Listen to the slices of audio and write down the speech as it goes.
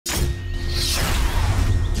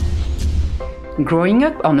Growing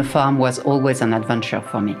up on a farm was always an adventure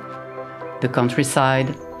for me. The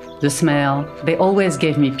countryside, the smell, they always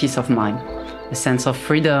gave me peace of mind, a sense of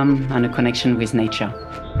freedom and a connection with nature.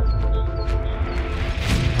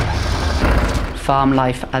 Farm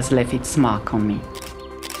life has left its mark on me.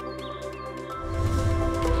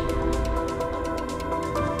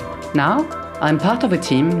 Now, I'm part of a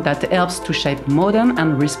team that helps to shape modern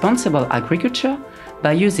and responsible agriculture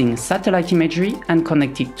by using satellite imagery and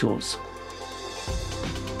connected tools.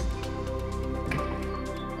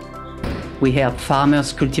 We help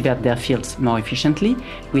farmers cultivate their fields more efficiently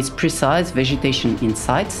with precise vegetation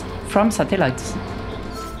insights from satellites.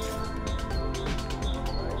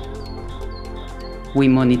 We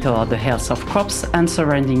monitor the health of crops and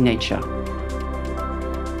surrounding nature,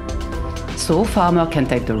 so farmers can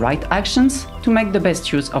take the right actions to make the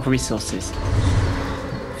best use of resources.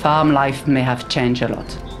 Farm life may have changed a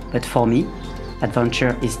lot, but for me,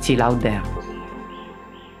 adventure is still out there.